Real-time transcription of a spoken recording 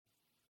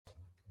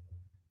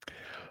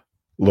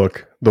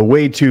Look, the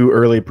way too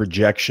early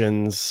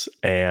projections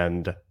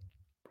and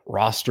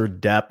roster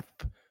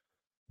depth,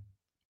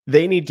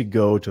 they need to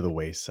go to the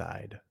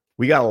wayside.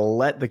 We got to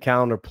let the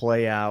calendar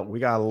play out. We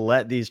got to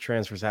let these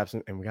transfers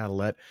happen, and we got to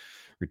let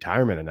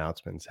retirement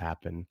announcements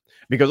happen,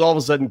 because all of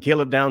a sudden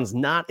Caleb Downs,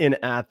 not in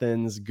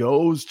Athens,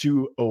 goes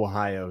to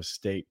Ohio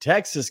State.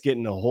 Texas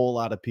getting a whole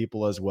lot of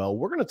people as well.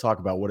 We're going to talk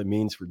about what it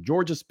means for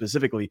Georgia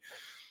specifically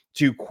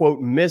to, quote,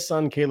 miss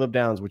on Caleb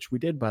Downs, which we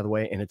did, by the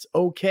way, and it's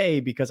okay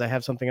because I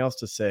have something else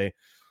to say.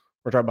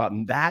 We're talking about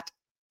that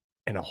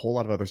and a whole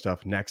lot of other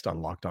stuff next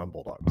on Locked On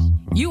Bulldogs.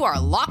 You are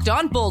Locked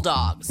On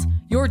Bulldogs,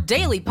 your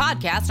daily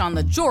podcast on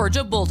the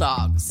Georgia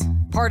Bulldogs,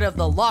 part of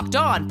the Locked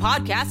On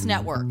Podcast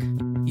Network,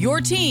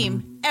 your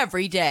team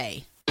every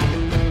day.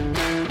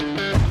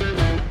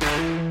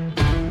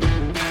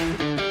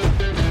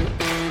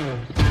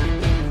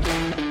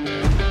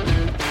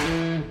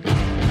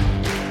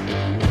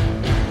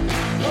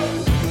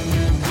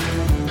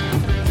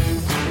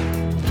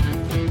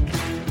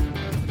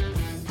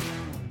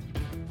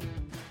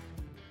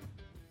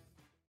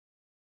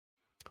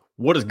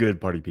 What is good,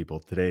 party people?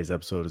 Today's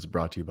episode is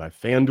brought to you by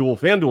FanDuel.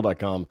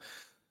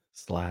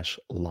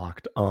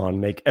 FanDuel.com/locked on.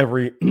 Make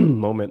every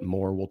moment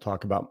more. We'll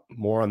talk about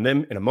more on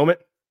them in a moment.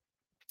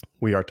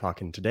 We are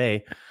talking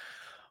today.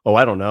 Oh,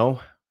 I don't know.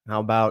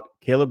 How about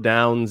Caleb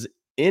Downs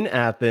in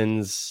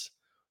Athens,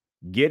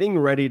 getting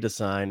ready to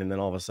sign, and then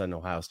all of a sudden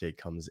Ohio State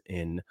comes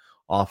in,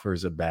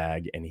 offers a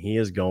bag, and he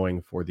is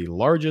going for the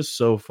largest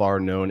so far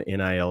known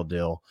NIL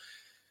deal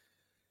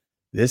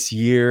this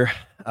year.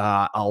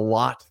 A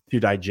lot to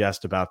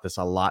digest about this,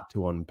 a lot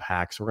to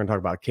unpack. So we're going to talk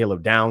about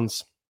Caleb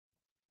Downs.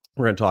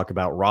 We're going to talk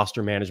about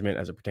roster management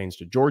as it pertains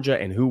to Georgia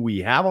and who we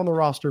have on the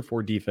roster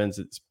for defense.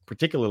 It's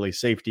particularly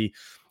safety,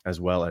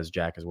 as well as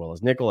Jack, as well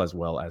as nickel, as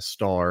well as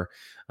star,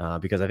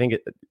 because I think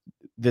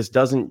this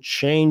doesn't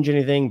change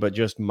anything, but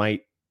just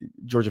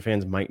Georgia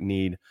fans might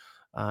need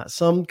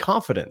some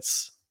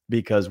confidence,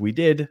 because we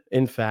did,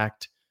 in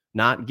fact,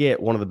 not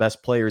get one of the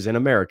best players in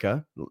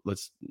America.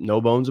 Let's no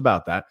bones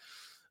about that.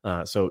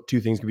 So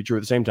two things can be true at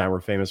the same time. We're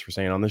famous for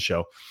saying on this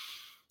show.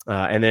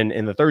 And then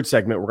in the third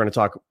segment, we're going to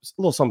talk a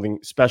little something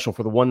special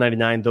for the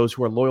 199, those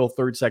who are loyal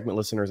third segment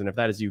listeners. And if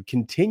that is you,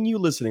 continue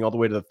listening all the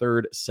way to the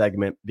third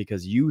segment,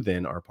 because you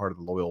then are part of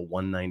the loyal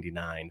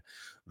 199,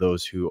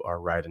 those who are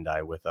ride and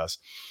die with us.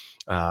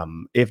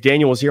 If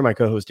Daniel was here, my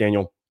co-host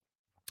Daniel,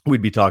 we'd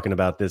be talking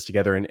about this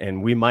together,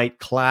 and we might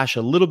clash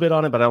a little bit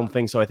on it, but I don't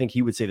think so. I think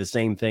he would say the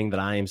same thing that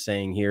I am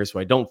saying here. So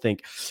I don't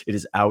think it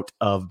is out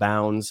of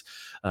bounds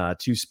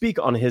to speak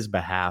on his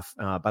behalf.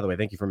 By the way,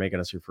 thank you for making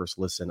us your first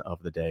listen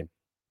of the day.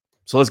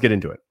 So let's get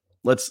into it.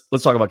 Let's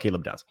talk about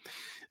Caleb Downs.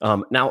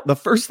 Now, the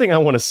first thing I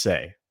want to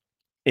say,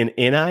 in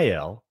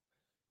NIL,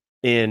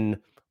 in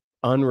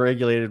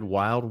unregulated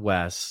Wild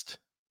West,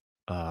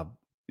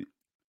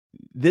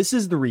 this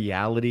is the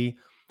reality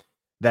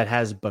that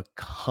has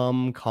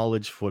become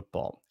college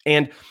football.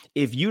 And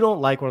if you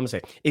don't like what I'm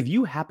saying, if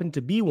you happen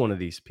to be one of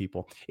these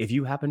people, if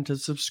you happen to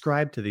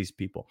subscribe to these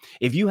people,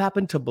 if you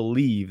happen to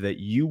believe that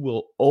you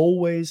will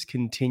always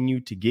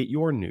continue to get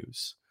your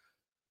news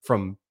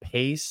from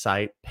pay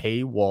site,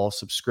 paywall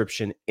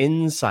subscription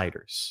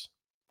insiders,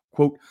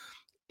 quote,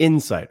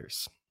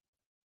 insiders,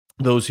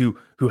 those who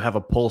have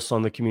a pulse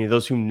on the community,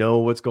 those who know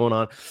what's going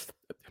on,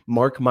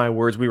 mark my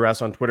words. We were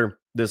asked on Twitter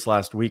this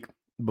last week,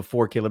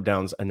 before Caleb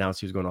Downs announced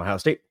he was going to Ohio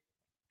State.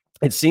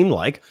 It seemed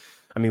like,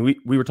 we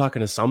were talking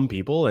to some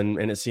people,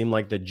 and it seemed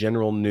like the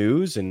general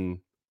news and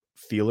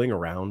feeling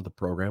around the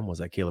program was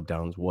that Caleb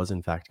Downs was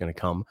in fact going to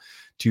come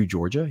to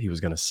Georgia. He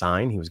was going to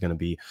sign. He was going to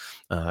be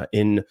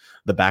in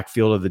the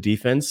backfield of the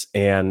defense.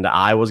 And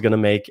I was going to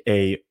make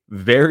a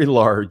very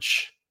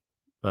large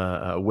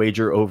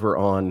wager over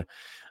on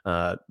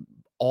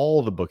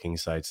all the booking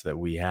sites that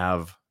we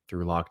have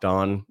through Locked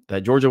On,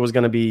 that Georgia was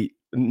going to be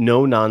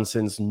no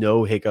nonsense,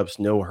 no hiccups,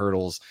 no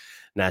hurdles,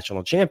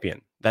 national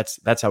champion.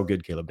 That's how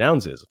good Caleb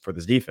Downs is for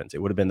this defense.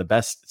 It would have been the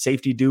best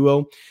safety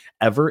duo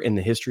ever in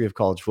the history of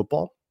college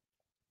football.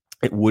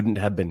 It wouldn't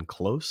have been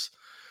close.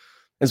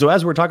 And so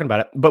as we're talking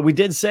about it, but we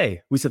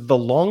said the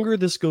longer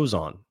this goes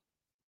on,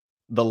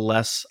 the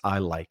less I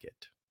like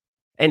it.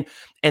 And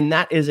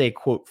that is a,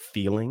 quote,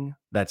 feeling.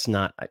 That's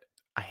not,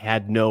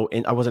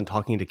 I wasn't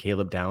talking to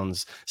Caleb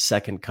Downs'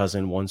 second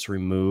cousin once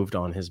removed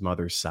on his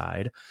mother's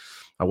side.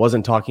 I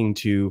wasn't talking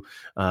to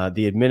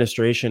the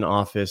administration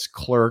office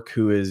clerk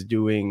who is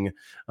doing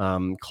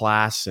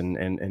class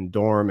and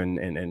dorm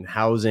and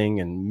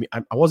housing. And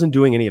I wasn't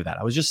doing any of that.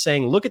 I was just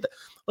saying,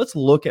 let's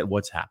look at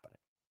what's happening.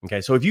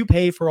 Okay. So if you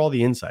pay for all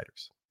the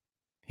insiders,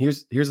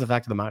 here's the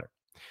fact of the matter.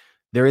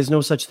 There is no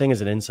such thing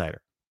as an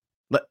insider.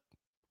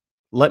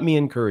 Let me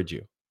encourage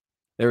you.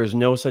 There is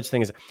no such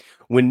thing as,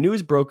 when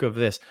news broke of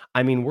this,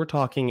 we're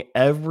talking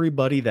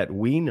everybody that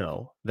we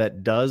know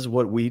that does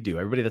what we do,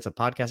 everybody that's a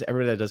podcast,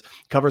 everybody that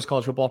covers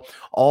college football,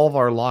 all of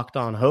our Locked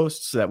On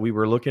hosts that we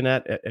were looking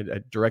at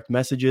direct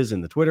messages in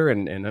the Twitter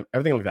and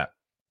everything like that.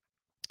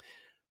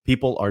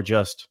 People are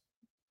just,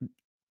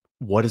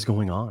 what is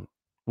going on?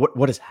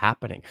 What is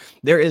happening?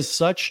 There is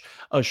such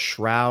a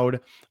shroud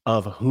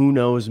of who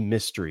knows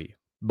mystery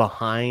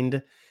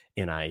behind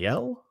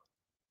NIL,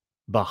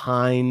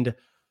 behind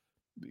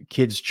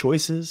kids'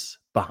 choices,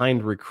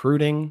 behind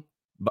recruiting.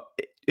 But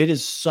it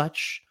is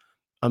such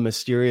a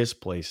mysterious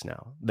place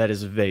now that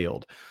is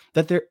veiled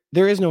that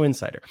there is no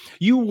insider.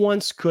 You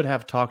once could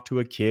have talked to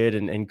a kid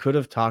and could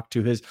have talked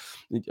to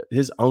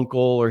his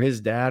uncle or his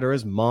dad or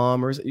his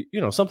mom or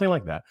something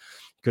like that.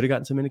 Could have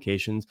gotten some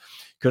indications,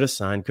 could have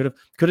signed, could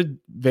have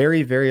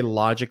very, very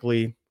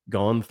logically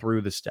gone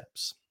through the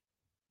steps.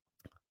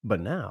 But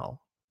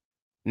now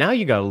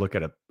you got to look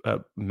at a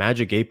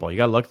magic 8 ball. You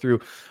got to look through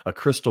a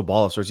crystal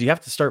ball of sorts. You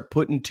have to start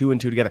putting 2 and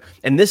 2 together.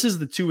 And this is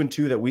the 2 and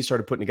 2 that we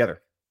started putting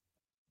together.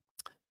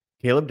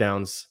 Caleb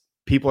Downs,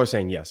 people are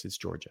saying, yes, it's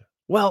Georgia.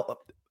 Well,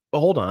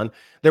 hold on.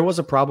 There was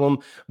a problem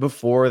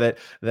before that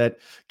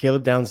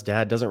Caleb Downs'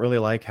 dad doesn't really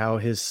like how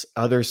his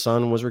other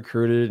son was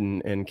recruited,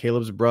 and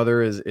Caleb's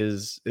brother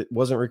it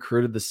wasn't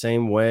recruited the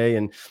same way,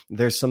 and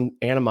there's some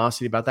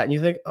animosity about that. And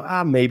you think,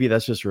 maybe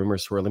that's just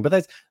rumors swirling,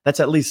 but that's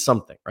at least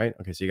something, right?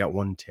 Okay, so you got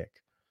one tick.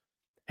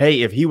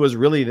 Hey, if he was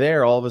really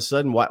there, all of a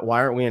sudden, why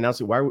aren't we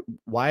announcing?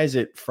 Why is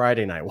it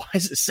Friday night?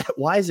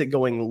 Why is it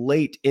going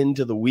late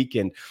into the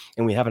weekend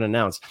and we haven't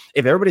announced?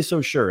 If everybody's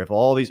so sure, if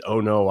all these, oh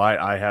no,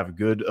 I have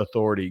good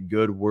authority,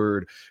 good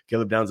word.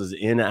 Caleb Downs is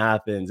in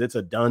Athens. It's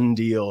a done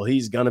deal.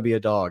 He's gonna be a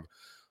dog.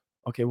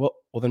 Okay, well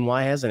then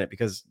why hasn't it?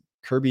 Because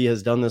Kirby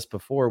has done this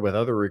before with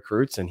other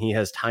recruits, and he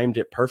has timed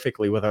it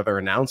perfectly with other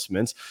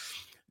announcements.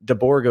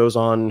 DeBoer goes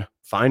on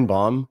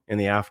Feinbaum in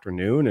the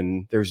afternoon,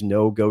 and there's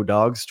no Go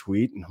Dogs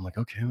tweet. And I'm like,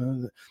 okay,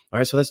 all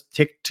right, so that's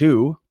tick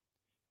 2.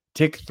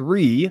 Tick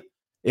 3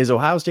 is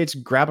Ohio State's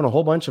grabbing a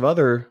whole bunch of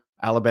other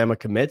Alabama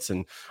commits,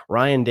 and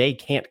Ryan Day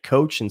can't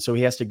coach, and so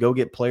he has to go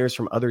get players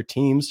from other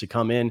teams to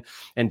come in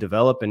and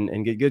develop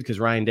and get good,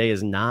 because Ryan Day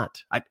is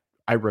not,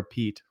 I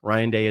repeat,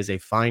 Ryan Day is a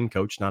fine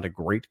coach, not a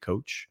great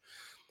coach.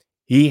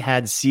 He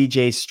had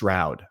CJ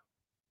Stroud.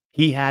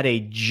 He had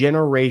a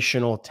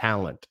generational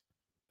talent.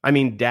 I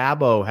mean,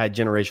 Dabo had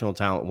generational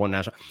talent, won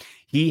national.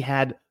 He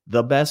had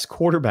the best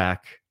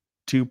quarterback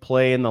to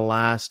play in the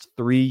last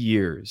 3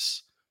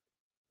 years,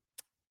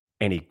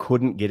 and he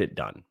couldn't get it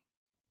done.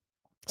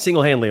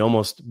 Single-handedly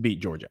almost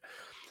beat Georgia.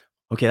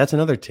 Okay, that's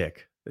another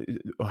tick.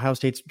 Ohio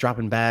State's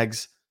dropping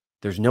bags.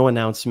 There's no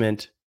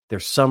announcement.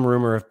 There's some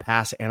rumor of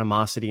past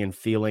animosity and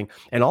feeling,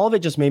 and all of it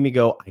just made me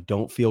go, I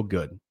don't feel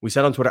good. We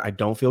said on Twitter, I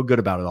don't feel good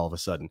about it all of a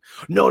sudden.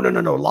 No,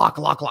 lock.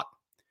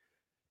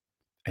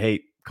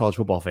 Hey, college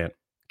football fan,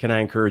 can I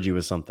encourage you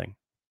with something?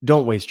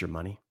 Don't waste your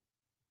money.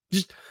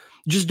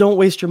 Just don't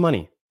waste your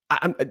money.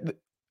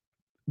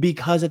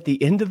 Because at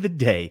the end of the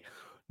day,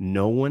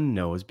 no one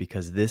knows,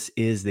 because this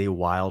is the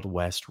Wild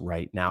West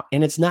right now.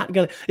 And it's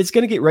going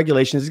to get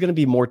regulations. It's going to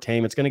be more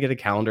tame. It's going to get a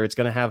calendar. It's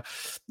going to have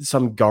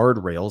some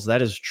guardrails.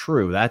 That is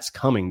true. That's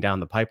coming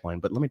down the pipeline.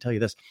 But let me tell you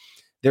this.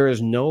 There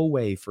is no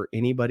way for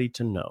anybody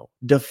to know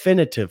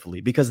definitively,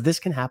 because this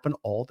can happen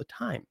all the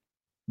time.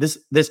 This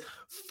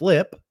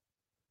flip,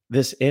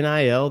 this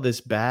NIL,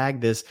 this bag,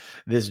 this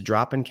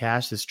drop in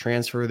cash, this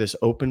transfer, this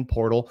open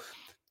portal,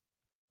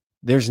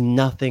 there's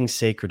nothing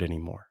sacred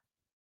anymore.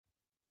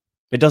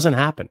 It doesn't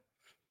happen.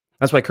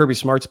 That's why Kirby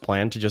Smart's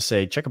plan to just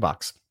say, check a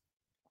box.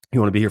 You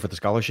want to be here for the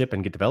scholarship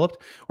and get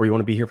developed, or you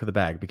want to be here for the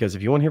bag? Because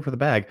if you want here for the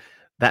bag,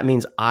 that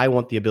means I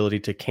want the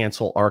ability to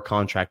cancel our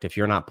contract if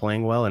you're not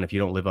playing well and if you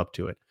don't live up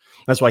to it.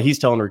 That's why he's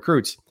telling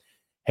recruits,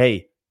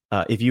 hey,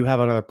 if you have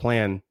another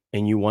plan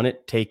and you want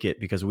it, take it,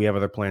 because we have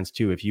other plans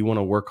too. If you want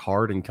to work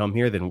hard and come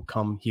here, then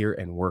come here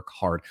and work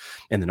hard.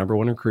 And the number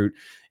one recruit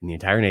in the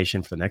entire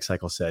nation for the next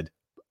cycle said,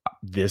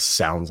 this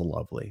sounds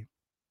lovely.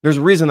 There's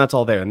a reason that's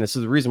all there. And this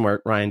is the reason why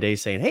Ryan Day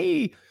is saying,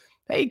 hey,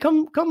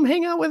 come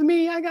hang out with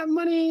me. I got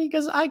money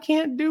because I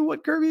can't do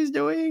what Kirby's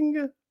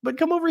doing, but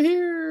come over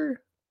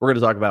here. We're going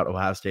to talk about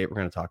Ohio State. We're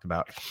going to talk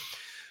about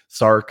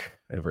Sark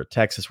over at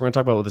Texas. We're going to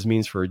talk about what this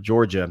means for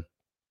Georgia.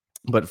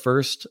 But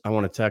first, I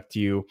want to talk to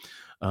you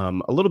a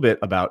little bit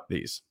about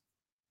these.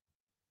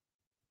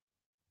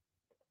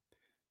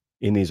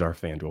 And these are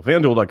FanDuel.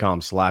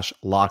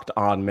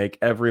 FanDuel.com/lockedon. Make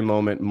every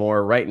moment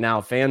more. Right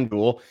now,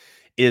 FanDuel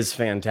is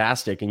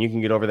fantastic, and you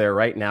can get over there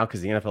right now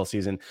because the NFL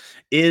season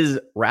is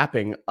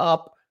wrapping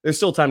up. There's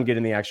still time to get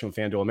in the action with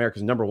FanDuel,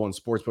 America's #1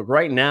 sportsbook.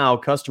 Right now,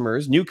 new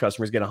customers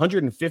get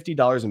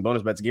 $150 in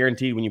bonus bets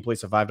guaranteed when you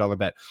place a $5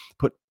 bet.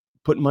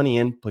 Put money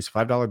in, place a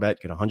 $5 bet,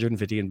 get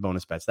 $150 in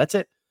bonus bets. That's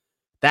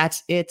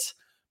it.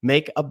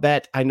 Make a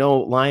bet. I know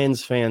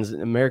Lions fans,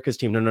 America's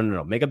team.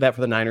 No. Make a bet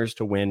for the Niners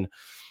to win.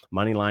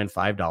 Money line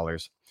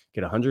 $5.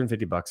 Get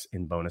 $150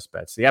 in bonus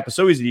bets. The app is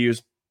so easy to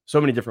use. So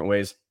many different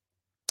ways.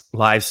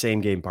 Live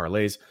same game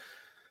parlays.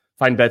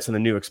 Find bets in the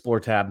new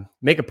Explore tab.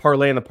 Make a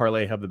parlay in the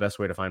Parlay Hub, the best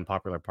way to find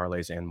popular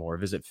parlays and more.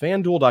 Visit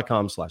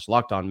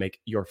FanDuel.com/lockedon. Make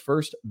your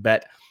first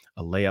bet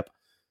a layup.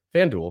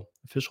 FanDuel,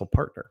 official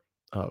partner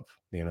of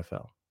the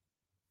NFL.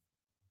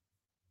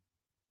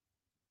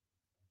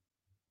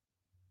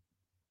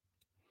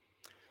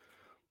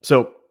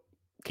 So,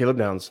 Caleb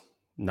Downs,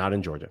 not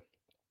in Georgia.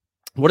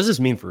 What does this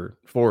mean for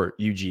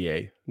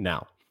UGA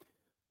now?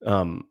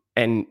 And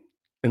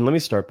let me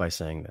start by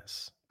saying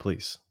this,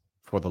 please,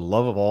 for the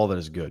love of all that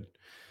is good.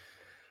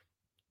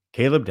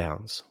 Caleb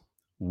Downs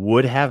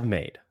would have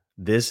made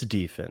this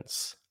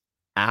defense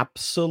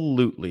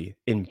absolutely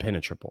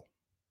impenetrable.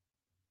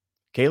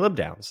 Caleb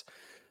Downs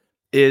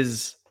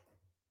is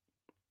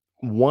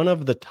one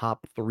of the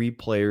top 3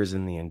 players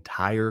in the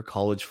entire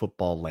college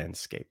football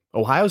landscape.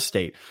 Ohio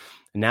State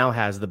now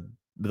has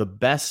the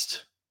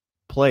best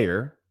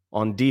player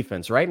on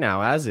defense right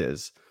now, as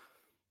is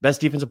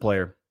best defensive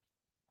player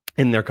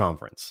in their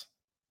conference.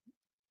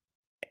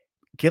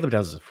 Caleb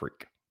Downs is a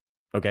freak.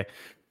 Okay.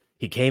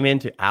 He came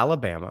into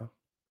Alabama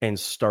and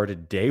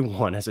started day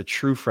one as a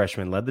true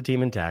freshman, led the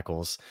team in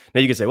tackles.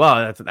 Now you can say,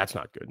 well, that's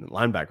not good.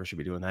 Linebackers should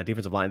be doing that.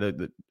 Defensive line,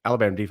 the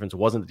Alabama defense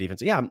wasn't the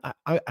defense. Yeah,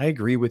 I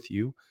agree with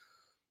you.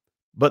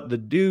 But the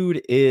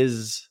dude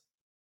is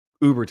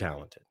uber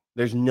talented.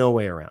 There's no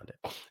way around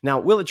it. Now,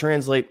 will it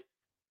translate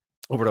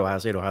over to Ohio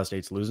State? Ohio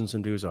State's losing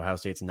some dudes. Ohio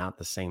State's not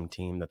the same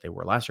team that they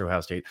were last year.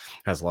 Ohio State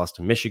has lost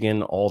to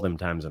Michigan all them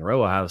times in a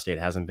row. Ohio State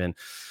hasn't been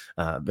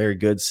very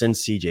good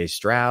since CJ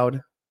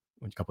Stroud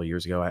a couple of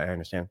years ago. I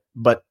understand,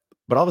 but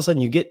all of a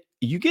sudden you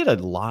get a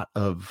lot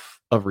of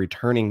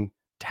returning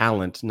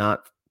talent,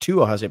 not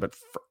to Ohio State, but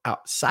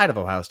outside of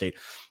Ohio State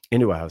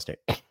into Ohio State.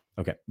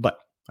 Okay, but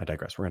I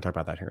digress. We're going to talk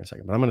about that here in a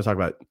second. But I'm going to talk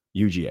about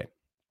UGA.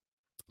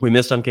 We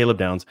missed on Caleb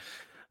Downs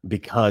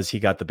because he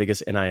got the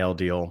biggest NIL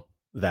deal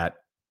that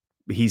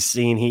he's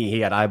seen. He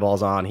had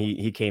eyeballs on.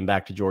 He came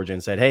back to Georgia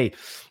and said, "Hey,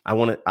 I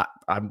want it.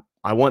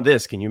 I want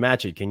this. Can you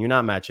match it? Can you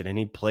not match it?" And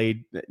he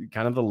played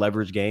kind of the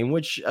leverage game,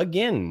 which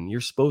again,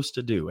 you're supposed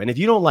to do. And if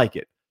you don't like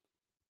it,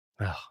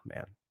 oh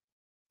man,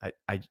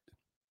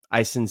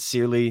 I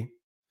sincerely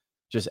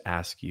just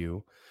ask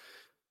you,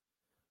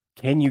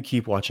 can you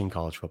keep watching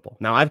college football?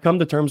 Now, I've come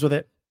to terms with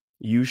it.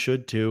 You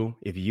should too.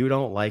 If you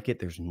don't like it,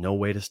 there's no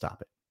way to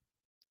stop it.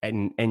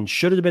 And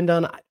should it have been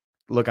done?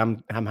 Look,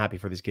 I'm happy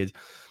for these kids.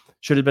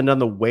 Should it have been done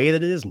the way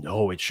that it is?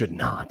 No, it should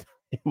not.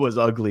 It was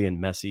ugly and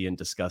messy and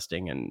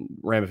disgusting and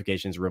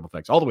ramifications, ripple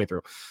effects all the way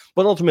through.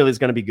 But ultimately, it's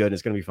going to be good.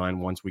 It's going to be fine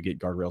once we get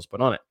guardrails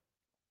put on it.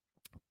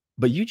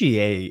 But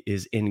UGA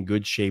is in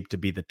good shape to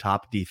be the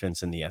top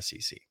defense in the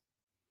SEC.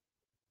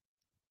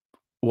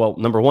 Well,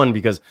 number one,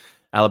 because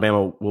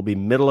Alabama will be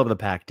middle of the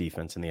pack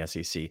defense in the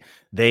SEC.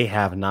 They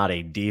have not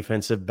a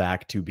defensive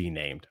back to be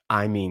named.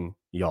 I mean,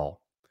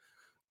 y'all,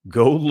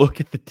 go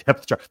look at the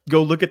depth chart.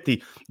 Go look at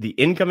the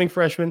incoming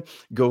freshman.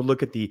 Go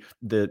look at the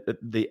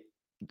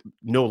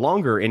no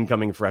longer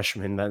incoming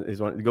freshman. That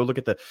is one. Go look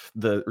at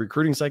the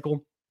recruiting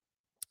cycle.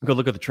 Go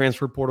look at the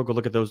transfer portal. Go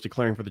look at those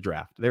declaring for the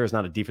draft. There is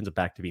not a defensive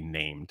back to be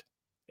named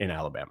in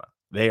Alabama.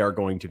 They are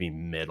going to be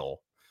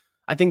middle.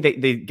 I think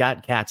they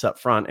got cats up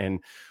front,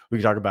 and we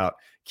can talk about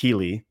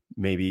Keeley.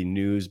 Maybe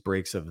news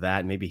breaks of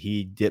that. Maybe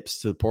he dips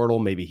to the portal.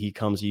 Maybe he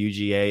comes to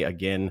UGA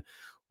again.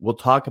 We'll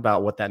talk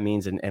about what that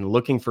means and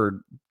looking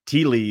for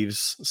tea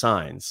leaves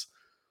signs.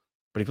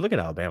 But if you look at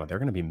Alabama, they're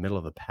going to be middle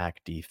of the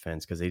pack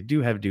defense because they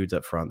do have dudes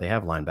up front. They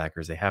have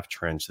linebackers. They have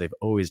trench. They've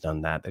always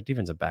done that. Their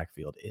defensive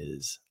backfield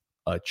is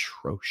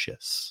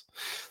atrocious.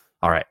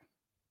 All right.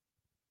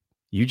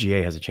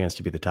 UGA has a chance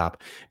to be the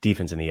top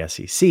defense in the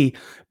SEC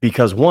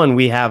because, one,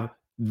 we have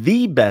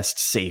the best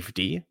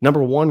safety,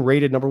 number one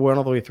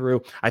all the way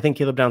through. I think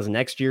Caleb Downs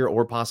next year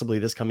or possibly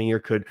this coming year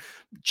could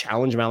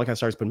challenge Malachi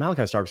Starks, but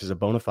Malachi Starks is a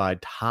bona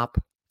fide top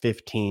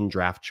 15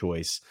 draft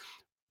choice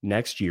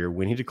next year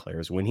when he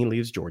declares, when he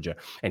leaves Georgia,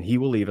 and he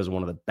will leave as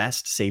one of the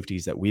best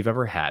safeties that we've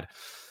ever had.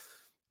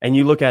 And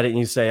you look at it and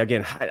you say,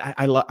 again,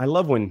 I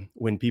love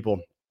when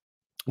people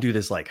do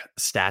this like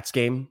stats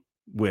game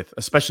with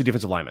especially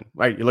defensive linemen,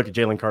 right? You look at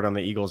Jalen Carter on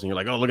the Eagles and you're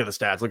like, oh, look at the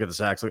stats, look at the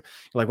sacks. You're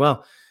like,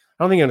 well,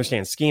 I don't think you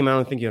understand scheme. I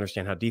don't think you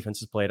understand how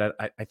defense is played.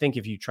 I think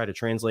if you try to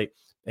translate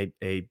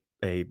a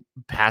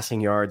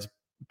passing yards,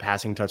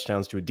 passing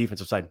touchdowns to a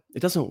defensive side, it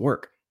doesn't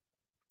work.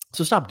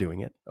 So stop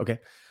doing it. Okay.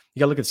 You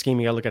got to look at scheme.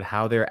 You got to look at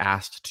how they're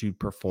asked to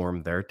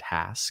perform their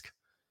task.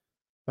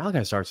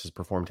 Malachi Starks has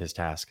performed his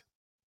task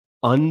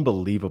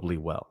unbelievably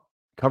well.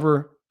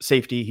 Cover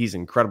safety. He's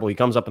incredible. He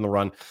comes up in the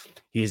run.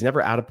 He's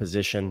never out of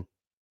position.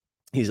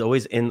 He's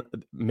always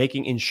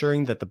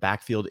ensuring that the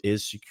backfield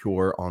is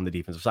secure on the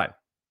defensive side.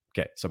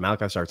 Okay, so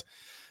Malachi Starks,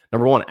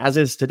 number one, as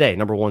is today,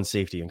 number one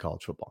safety in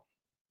college football.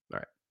 All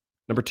right.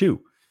 Number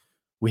two,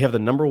 we have the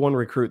number one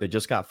recruit that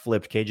just got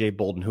flipped, KJ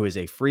Bolden, who is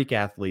a freak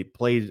athlete,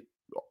 played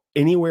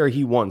anywhere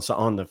he wants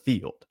on the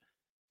field.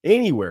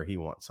 Anywhere he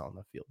wants on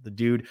the field. The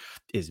dude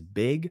is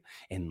big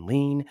and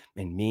lean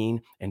and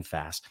mean and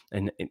fast.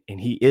 And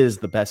he is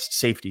the best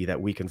safety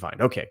that we can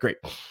find. Okay, great.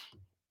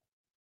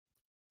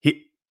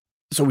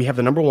 So we have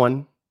the number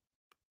one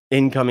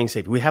incoming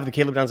safety. We have the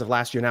Caleb Downs of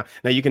last year now.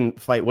 Now you can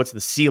fight what's the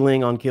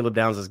ceiling on Caleb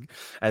Downs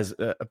as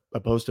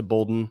opposed to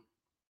Bolden.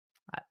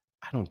 I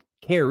don't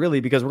care really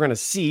because we're going to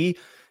see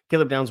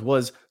Caleb Downs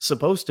was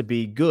supposed to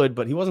be good,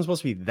 but he wasn't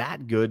supposed to be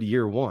that good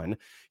year one.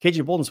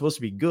 KJ Bolden's supposed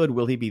to be good.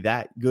 Will he be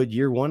that good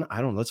year one? I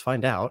don't know. Let's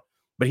find out.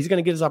 But he's going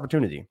to get his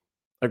opportunity.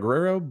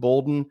 Aguero,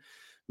 Bolden,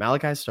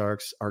 Malachi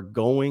Starks are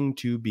going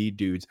to be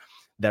dudes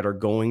that are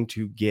going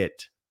to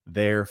get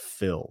their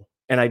fill.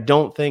 And I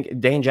don't think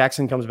Dane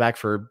Jackson comes back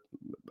for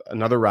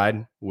another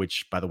ride,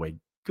 which, by the way,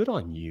 good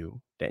on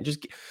you, Dan.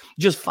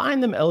 Just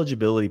find them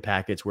eligibility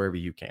packets wherever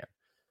you can.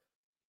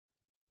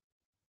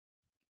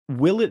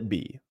 Will it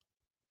be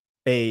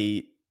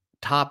a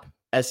top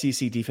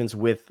SEC defense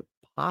with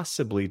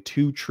possibly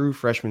 2 true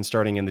freshmen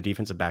starting in the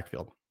defensive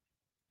backfield,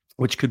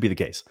 which could be the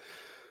case?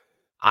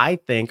 I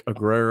think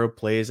Aguero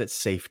plays at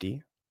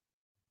safety.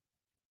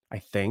 I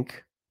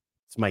think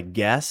it's my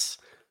guess.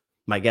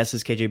 My guess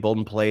is KJ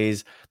Bolden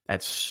plays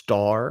at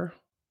star.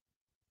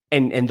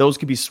 And those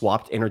could be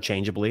swapped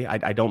interchangeably.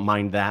 I don't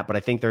mind that, but I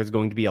think there's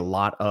going to be a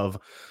lot of,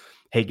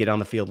 hey, get on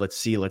the field. Let's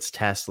see, let's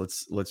test,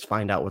 let's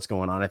find out what's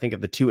going on. I think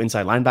if the 2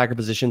 inside linebacker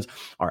positions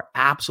are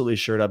absolutely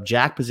shored up,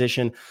 jack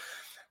position,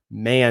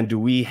 man, do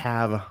we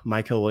have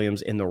Michael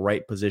Williams in the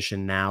right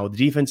position now? The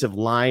defensive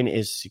line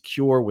is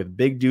secure with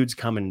big dudes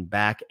coming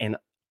back, and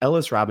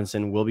Ellis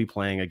Robinson will be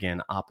playing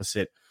again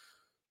opposite.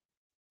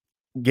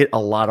 Get a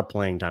lot of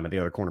playing time at the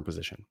other corner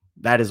position.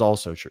 That is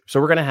also true.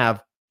 So we're going to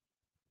have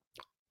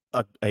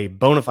a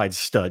bona fide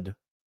stud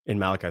in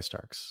Malachi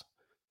Starks.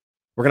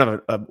 We're going to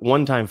have a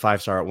one-time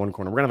 5-star at one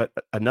corner. We're going to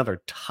have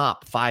another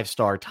top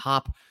 5-star,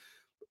 top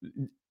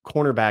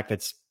cornerback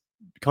that's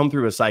come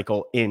through a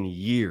cycle in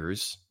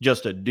years,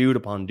 just a dude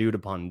upon dude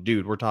upon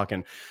dude. We're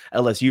talking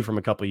LSU from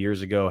a couple of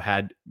years ago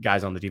had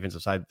guys on the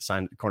defensive side,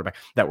 signed cornerback,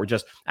 that were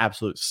just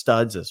absolute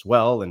studs as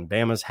well. And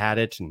Bama's had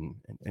it, and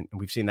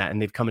we've seen that,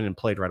 and they've come in and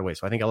played right away.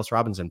 So I think Ellis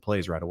Robinson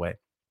plays right away.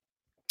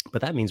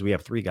 But that means we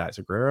have 3 guys,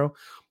 Aguero,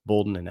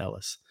 Bolden, and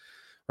Ellis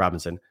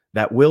Robinson,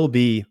 that will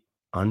be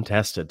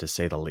untested, to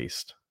say the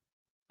least.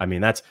 I mean,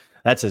 that's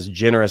as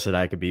generous as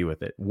I could be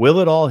with it. Will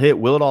it all hit?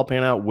 Will it all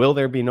pan out? Will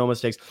there be no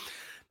mistakes?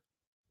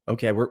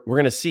 Okay, we're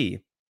going to see.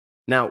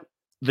 Now,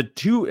 there's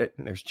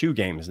 2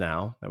 games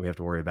now that we have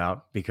to worry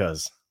about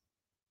because,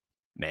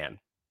 man,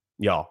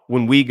 y'all,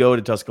 when we go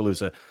to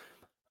Tuscaloosa,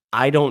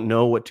 I don't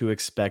know what to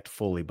expect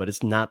fully, but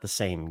it's not the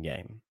same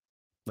game.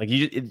 Like,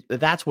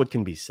 that's what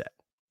can be said.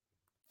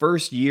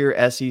 First year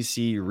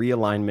SEC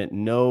realignment,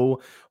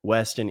 no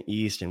West and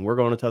East, and we're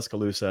going to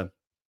Tuscaloosa,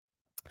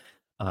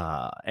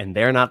 and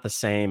they're not the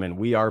same, and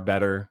we are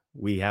better.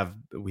 We have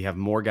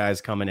more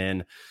guys coming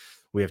in.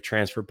 We have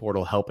transfer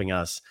portal helping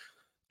us.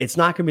 It's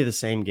not going to be the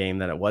same game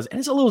that it was, and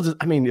it's a little.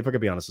 I mean, if I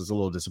could be honest, it's a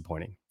little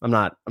disappointing. I'm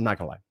not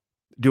gonna lie.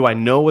 Do I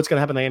know what's going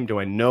to happen in the game? Do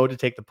I know to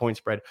take the point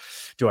spread?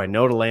 Do I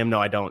know to lay them?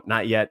 No, I don't.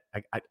 Not yet.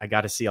 I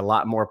got to see a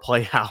lot more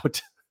play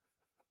out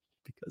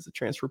because the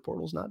transfer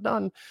portal is not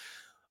done.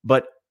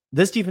 But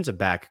this defensive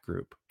back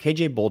group,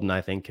 KJ Bolden,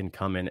 I think, can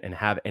come in and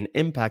have an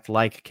impact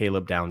like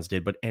Caleb Downs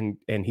did, but and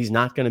he's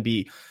not going to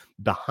be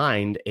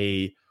behind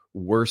a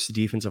worse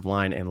defensive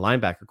line and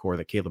linebacker core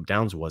that Caleb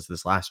Downs was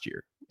this last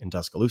year in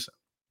Tuscaloosa.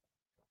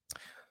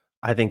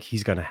 I think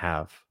he's going to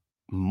have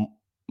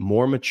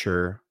more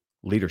mature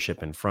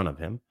leadership in front of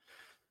him.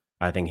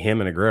 I think him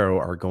and Aguero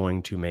are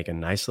going to make a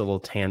nice little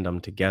tandem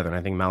together. And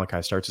I think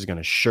Malachi Starks is going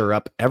to shore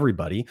up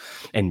everybody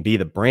and be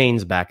the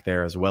brains back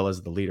there as well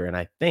as the leader. And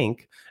I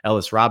think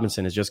Ellis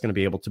Robinson is just going to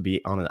be able to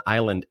be on an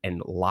island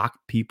and lock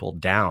people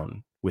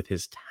down with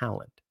his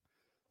talent.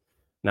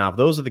 Now, if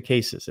those are the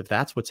cases, if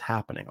that's what's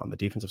happening on the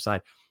defensive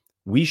side,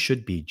 we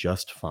should be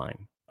just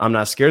fine. I'm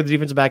not scared of the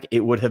defensive back.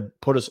 It would have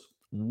put us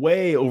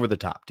way over the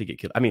top to get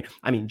Caleb.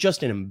 I mean,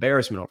 just an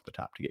embarrassment over the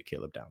top to get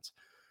Caleb Downs.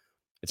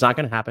 It's not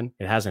going to happen.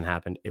 It hasn't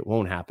happened. It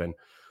won't happen.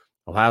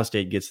 Ohio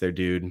State gets their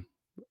dude,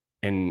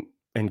 and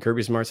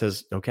Kirby Smart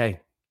says, okay,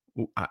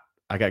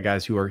 I got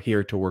guys who are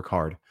here to work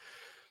hard,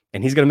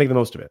 and he's going to make the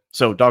most of it.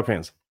 So, Dog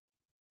fans,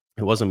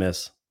 it was a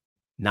miss,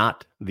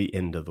 not the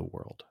end of the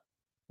world.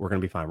 We're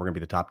going to be fine. We're going to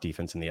be the top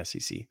defense in the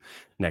SEC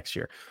next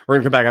year. We're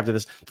going to come back after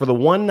this for the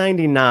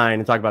 199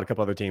 and talk about a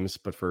couple other teams,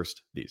 but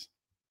first, these.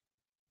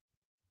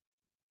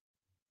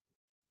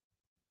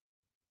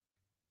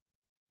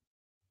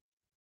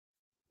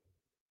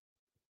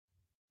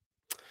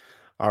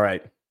 All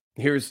right,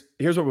 here's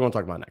what we want to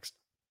talk about next.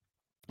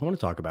 I want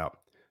to talk about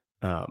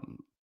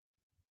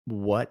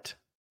what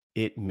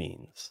it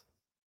means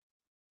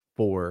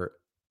for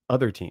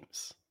other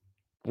teams,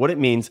 what it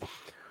means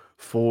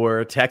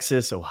for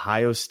Texas,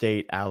 Ohio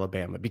State,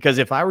 Alabama. Because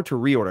if I were to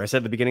reorder, I said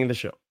at the beginning of the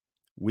show,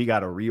 we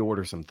got to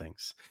reorder some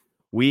things.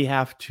 We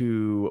have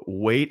to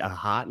wait a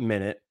hot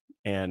minute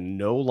and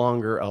no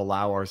longer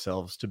allow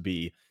ourselves to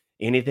be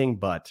anything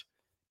but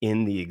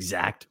in the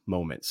exact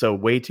moment. So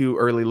way too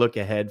early look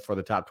ahead for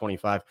the top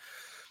 25.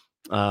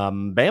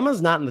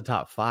 Bama's not in the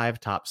top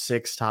 5, top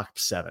 6, top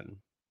 7.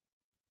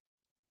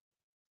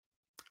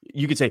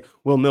 You could say,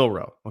 well,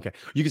 Milroe. Okay.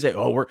 You could say,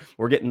 oh,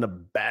 we're getting the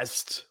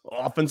best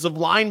offensive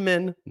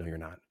linemen. No, you're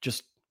not.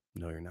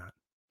 No, you're not.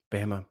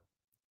 Bama,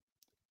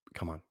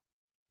 come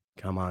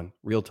on.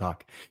 Real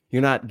talk.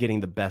 You're not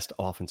getting the best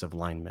offensive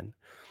linemen.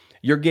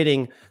 You're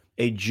getting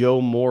a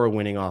Joe Moore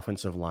winning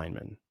offensive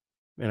lineman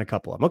and a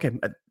couple of them. Okay.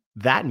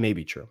 That may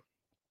be true.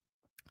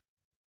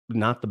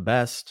 Not the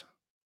best.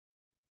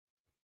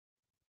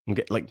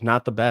 Okay, like,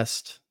 not the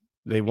best.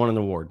 They won an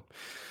award.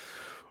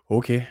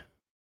 Okay.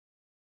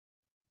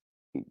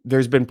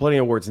 there's been plenty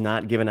of awards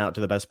not given out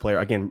to the best player.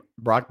 Again,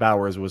 Brock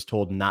Bowers was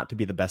told not to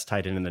be the best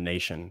tight end in the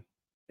nation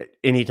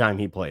anytime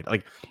he played.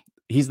 Like,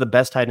 he's the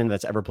best tight end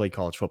that's ever played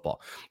college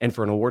football. And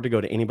for an award to go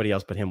to anybody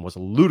else but him was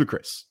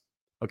ludicrous.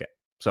 Okay,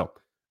 so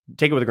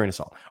take it with a grain of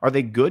salt. Are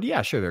they good?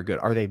 Yeah, sure, they're good.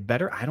 Are they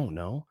better? I don't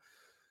know.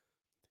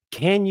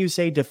 Can you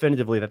say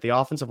definitively that the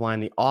offensive line,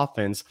 the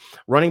offense,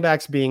 running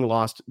backs being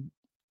lost,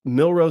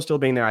 Milroe still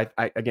being there?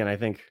 I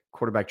think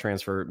quarterback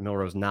transfer,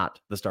 Milroe's not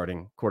the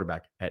starting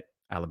quarterback at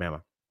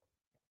Alabama.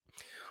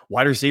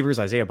 Wide receivers,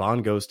 Isaiah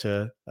Bond goes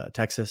to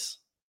Texas.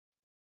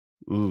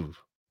 Ooh,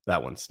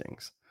 that one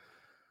stings.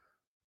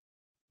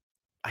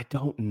 I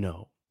don't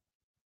know,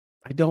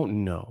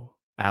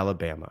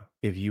 Alabama,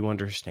 if you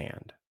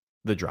understand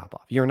the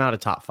drop-off. You're not a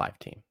top 5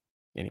 team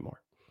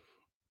anymore.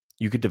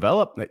 You could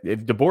develop.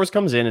 If DeBoer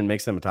comes in and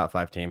makes them a top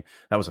 5 team,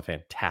 that was a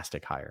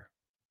fantastic hire.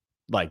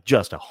 Like,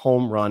 just a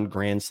home run,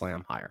 grand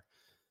slam hire.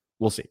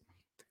 We'll see.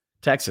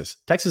 Texas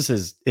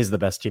is the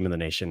best team in the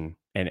nation,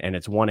 and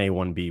it's 1A,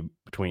 1B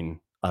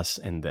between us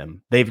and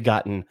them. They've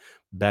gotten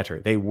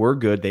better. They were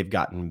good. They've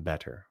gotten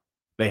better.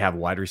 They have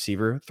wide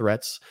receiver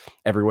threats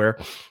everywhere.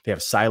 They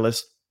have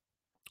Silas,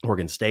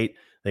 Oregon State.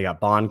 They got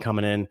Bond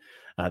coming in.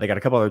 They got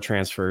a couple other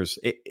transfers.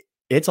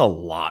 It's a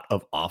lot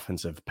of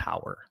offensive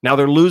power. Now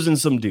they're losing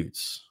some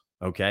dudes,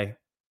 okay?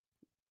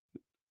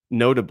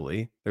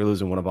 Notably, they're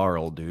losing one of our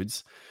old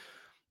dudes.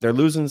 They're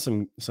losing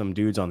some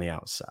dudes on the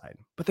outside,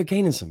 but they're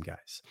gaining some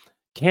guys.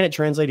 Can it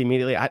translate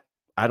immediately?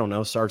 I don't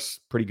know. Sark's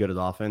pretty good at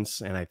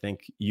offense, and I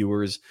think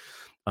Ewers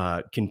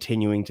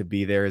continuing to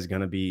be there is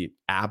going to be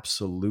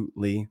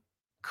absolutely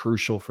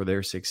crucial for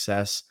their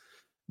success.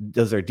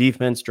 Does their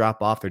defense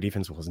drop off? Their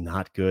defense was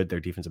not good. Their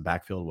defensive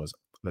backfield was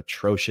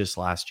atrocious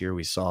last year.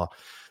 We saw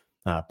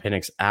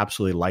Penix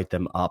absolutely light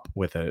them up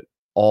with an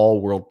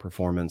all-world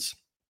performance.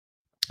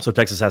 So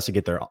Texas has to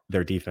get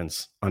their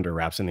defense under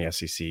wraps in the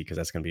SEC, because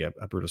that's going to be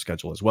a brutal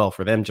schedule as well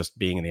for them, just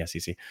being in the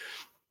SEC.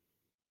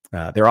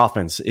 Their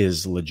offense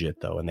is legit,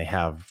 though, and they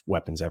have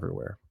weapons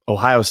everywhere.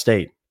 Ohio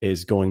State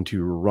is going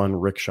to run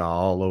rickshaw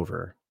all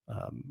over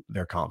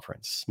their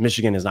conference.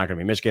 Michigan is not going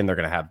to be Michigan. They're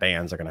going to have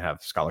bans. They're going to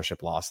have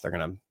scholarship loss. They're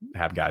going to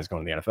have guys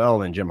going to the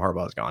NFL, and Jim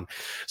Harbaugh is gone.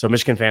 So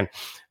Michigan fan,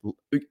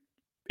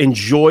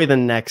 enjoy the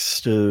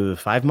next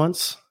 5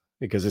 months,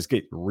 because it's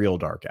getting real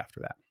dark after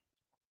that.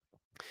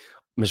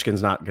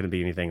 Michigan's not going to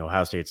be anything.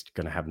 Ohio State's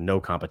going to have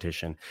no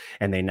competition.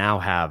 And they now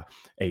have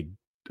a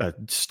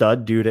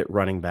stud dude at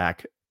running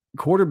back.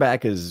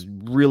 Quarterback is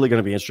really going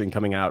to be interesting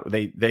coming out.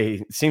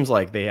 They seems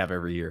like they have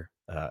every year.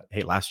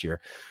 Hey, last year,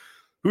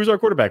 who's our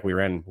quarterback? We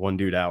ran one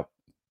dude out.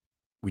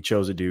 We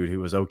chose a dude who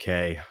was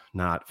okay,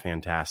 not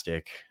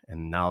fantastic.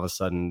 And now all of a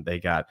sudden they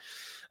got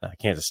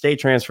Kansas State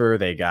transfer.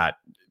 They got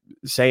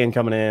Sayin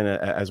coming in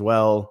as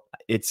well.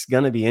 It's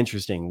going to be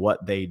interesting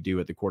what they do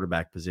at the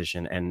quarterback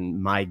position.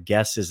 And my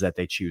guess is that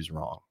they choose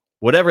wrong.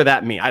 Whatever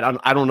that means.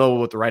 I don't know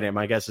what the right answer.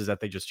 My guess is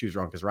that they just choose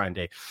wrong, because Ryan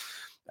Day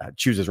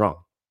chooses wrong.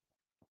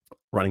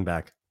 Running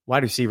back,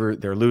 wide receiver,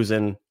 they're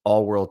losing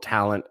all-world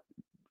talent.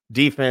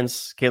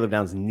 Defense, Caleb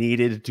Downs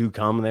needed to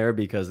come there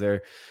because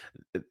they're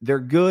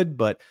good,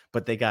 but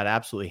they got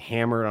absolutely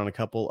hammered on a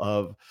couple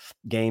of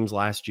games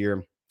last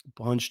year,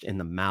 punched in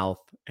the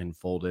mouth and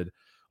folded.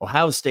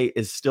 Ohio State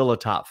is still a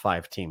top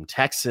 5 team.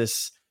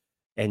 Texas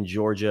and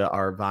Georgia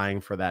are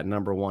vying for that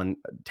number 1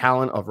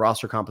 talent of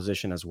roster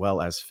composition as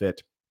well as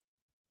fit.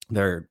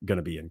 They're going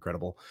to be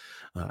incredible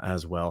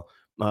as well.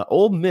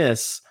 Ole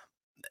Miss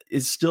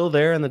is still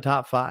there in the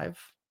top 5.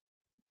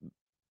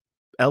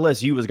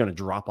 LSU is going to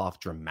drop off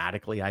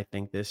dramatically, I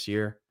think, this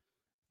year.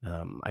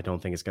 I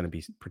don't think it's going to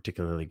be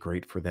particularly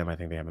great for them. I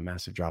think they have a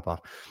massive drop off.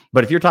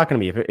 But if you're talking to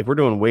me, if we're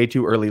doing way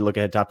too early look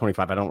at top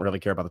 25, I don't really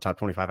care about the top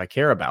 25. I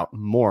care about,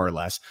 more or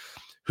less,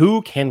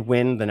 who can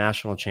win the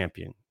national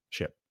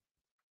championship.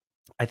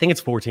 I think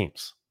it's 4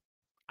 teams.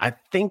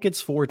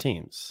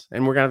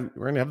 And we're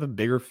gonna have a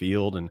bigger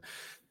field and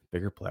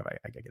bigger play.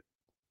 I get it,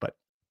 but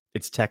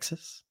it's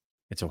Texas,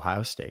 it's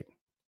Ohio State,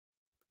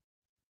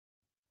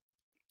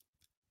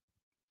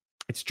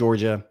 it's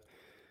Georgia.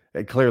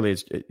 Clearly,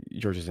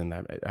 Georgia's in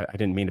that. I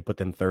didn't mean to put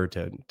them third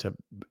to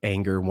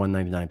anger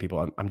 199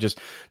 people. I'm just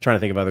trying to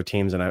think of other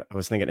teams, and I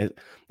was thinking,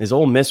 is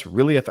Ole Miss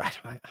really a threat?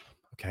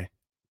 Okay,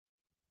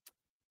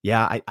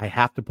 yeah, I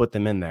have to put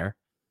them in there.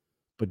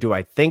 But do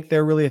I think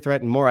they're really a threat?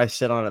 And the more I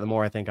sit on it, the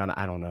more I think on it.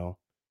 I don't know.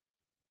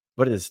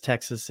 But it is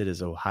Texas, it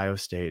is Ohio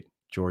State,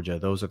 Georgia.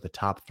 Those are the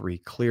top 3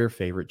 clear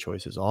favorite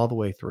choices all the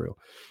way through.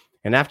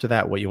 And after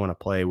that, what you want to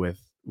play with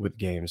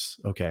games.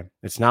 Okay,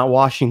 it's not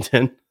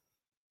Washington.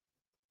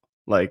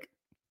 Like,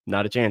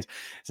 not a chance.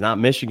 It's not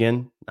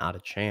Michigan. Not a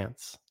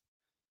chance.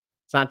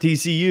 It's not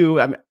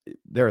TCU. I mean,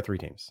 there are 3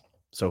 teams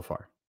so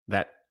far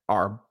that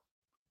are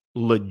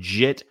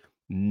legit,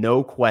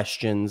 no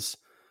questions,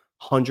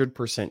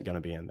 100% going to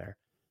be in there.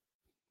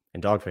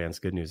 And dog fans,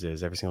 good news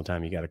is every single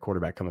time you got a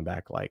quarterback coming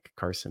back like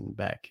Carson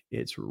Beck,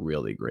 it's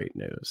really great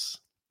news.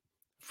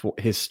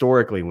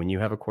 Historically, when you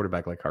have a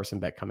quarterback like Carson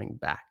Beck coming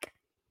back,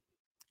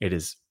 it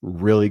is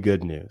really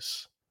good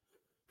news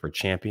for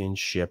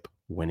championship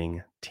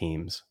winning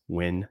teams.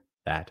 Win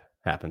that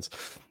Happens. This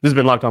has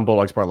been Locked On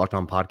Bulldogs, part of Locked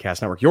On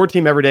Podcast Network. Your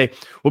team every day.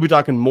 We'll be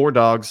talking more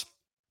dogs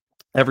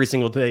every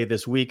single day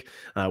this week.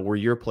 We're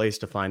your place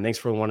to find. Thanks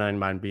for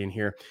 199 being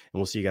here, and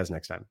we'll see you guys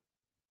next time.